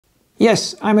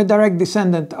Yes, I'm a direct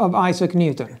descendant of Isaac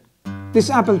Newton. This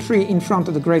apple tree in front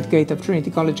of the Great Gate of Trinity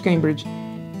College, Cambridge,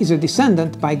 is a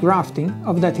descendant by grafting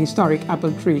of that historic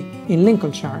apple tree in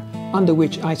Lincolnshire under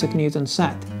which Isaac Newton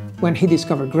sat when he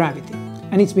discovered gravity.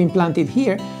 And it's been planted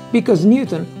here because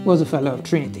Newton was a Fellow of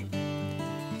Trinity.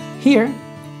 Here,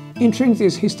 in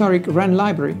Trinity's historic Wren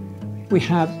Library, we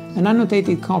have an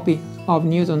annotated copy of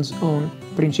Newton's own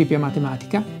Principia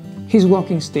Mathematica, his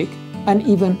walking stick, and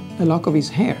even a lock of his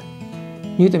hair.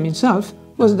 Newton himself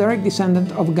was a direct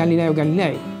descendant of Galileo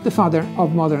Galilei, the father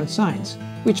of modern science,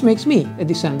 which makes me a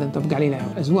descendant of Galileo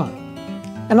as well.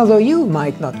 And although you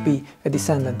might not be a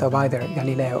descendant of either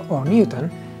Galileo or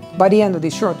Newton, by the end of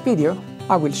this short video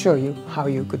I will show you how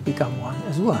you could become one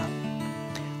as well.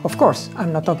 Of course,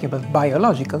 I'm not talking about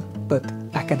biological, but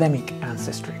academic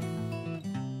ancestry.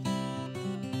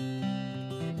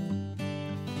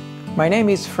 My name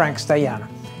is Frank Stajano.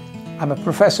 I'm a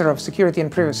professor of security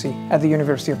and privacy at the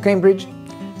University of Cambridge.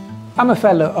 I'm a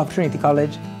fellow of Trinity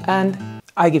College and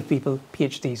I give people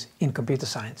PhDs in computer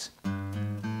science.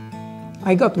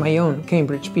 I got my own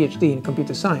Cambridge PhD in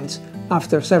computer science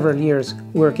after several years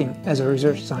working as a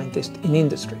research scientist in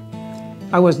industry.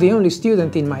 I was the only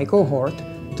student in my cohort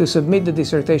to submit the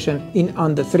dissertation in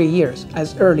under 3 years,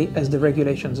 as early as the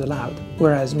regulations allowed,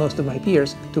 whereas most of my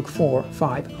peers took 4,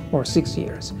 5 or 6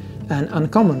 years. And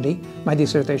uncommonly, my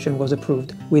dissertation was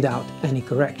approved without any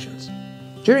corrections.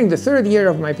 During the 3rd year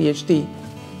of my PhD,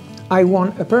 I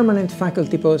won a permanent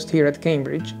faculty post here at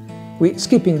Cambridge,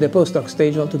 skipping the postdoc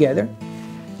stage altogether.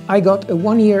 I got a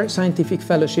 1-year scientific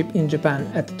fellowship in Japan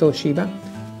at Toshiba,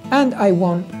 and I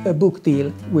won a book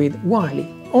deal with Wiley.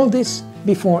 All this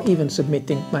before even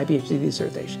submitting my PhD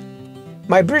dissertation.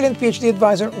 My brilliant PhD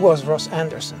advisor was Ross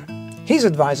Anderson. His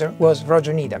advisor was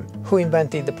Roger Needham, who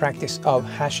invented the practice of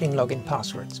hashing login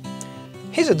passwords.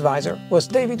 His advisor was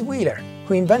David Wheeler,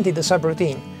 who invented the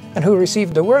subroutine and who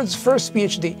received the world's first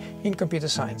PhD in computer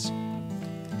science.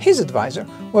 His advisor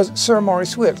was Sir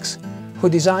Maurice Wilks, who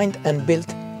designed and built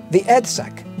the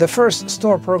EDSAC, the first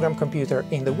store program computer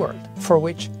in the world, for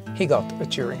which he got a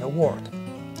Turing Award.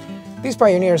 These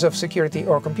pioneers of security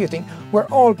or computing were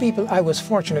all people I was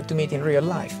fortunate to meet in real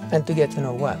life and to get to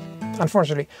know well.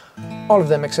 Unfortunately, all of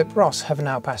them except Ross have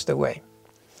now passed away.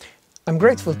 I'm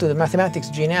grateful to the Mathematics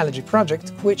Genealogy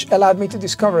Project, which allowed me to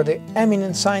discover the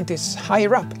eminent scientists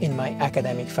higher up in my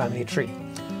academic family tree.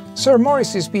 Sir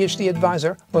Maurice's PhD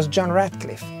advisor was John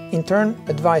Radcliffe, in turn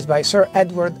advised by Sir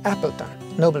Edward Appleton,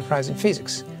 Nobel Prize in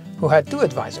Physics, who had 2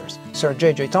 advisors, Sir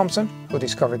J.J. Thomson, who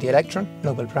discovered the electron,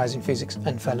 Nobel Prize in Physics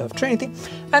and Fellow of Trinity,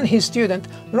 and his student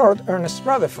Lord Ernest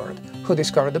Rutherford, who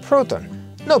discovered the proton,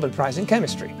 Nobel Prize in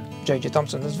Chemistry. J.J.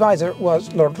 Thomson's advisor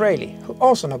was Lord Rayleigh, who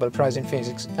also Nobel Prize in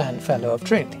Physics and Fellow of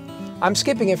Trinity. I'm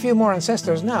skipping a few more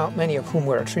ancestors now, many of whom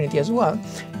were at Trinity as well,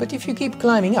 but if you keep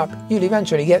climbing up, you'll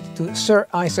eventually get to Sir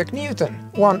Isaac Newton,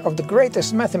 one of the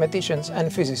greatest mathematicians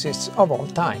and physicists of all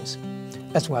times,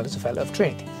 as well as a Fellow of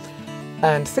Trinity.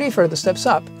 And 3 further steps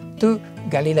up to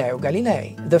Galileo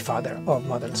Galilei, the father of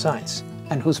modern science,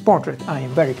 and whose portrait I am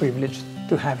very privileged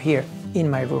to have here in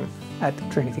my room at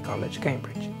Trinity College,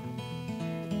 Cambridge.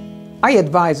 I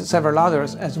advised several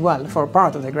others as well for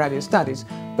part of their graduate studies,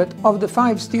 but of the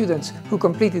 5 students who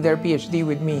completed their PhD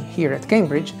with me here at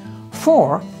Cambridge,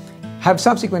 4 have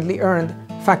subsequently earned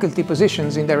faculty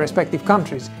positions in their respective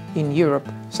countries in Europe,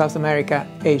 South America,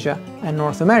 Asia and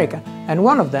North America, and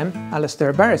one of them,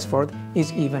 Alastair Beresford,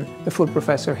 is even a full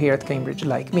professor here at Cambridge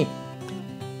like me.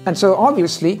 And so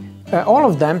obviously all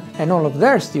of them and all of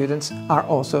their students are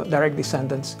also direct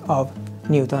descendants of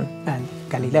Newton and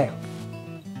Galileo.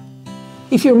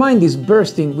 If your mind is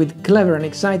bursting with clever and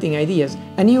exciting ideas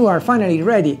and you are finally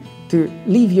ready to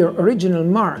leave your original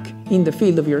mark in the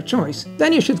field of your choice,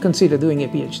 then you should consider doing a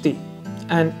PhD.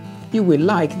 And you will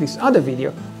like this other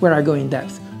video where I go in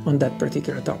depth on that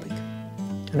particular topic.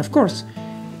 And of course,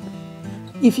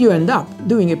 if you end up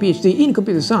doing a PhD in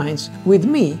computer science with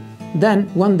me, then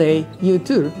one day you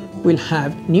too will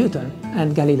have Newton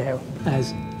and Galileo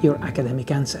as your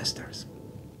academic ancestors.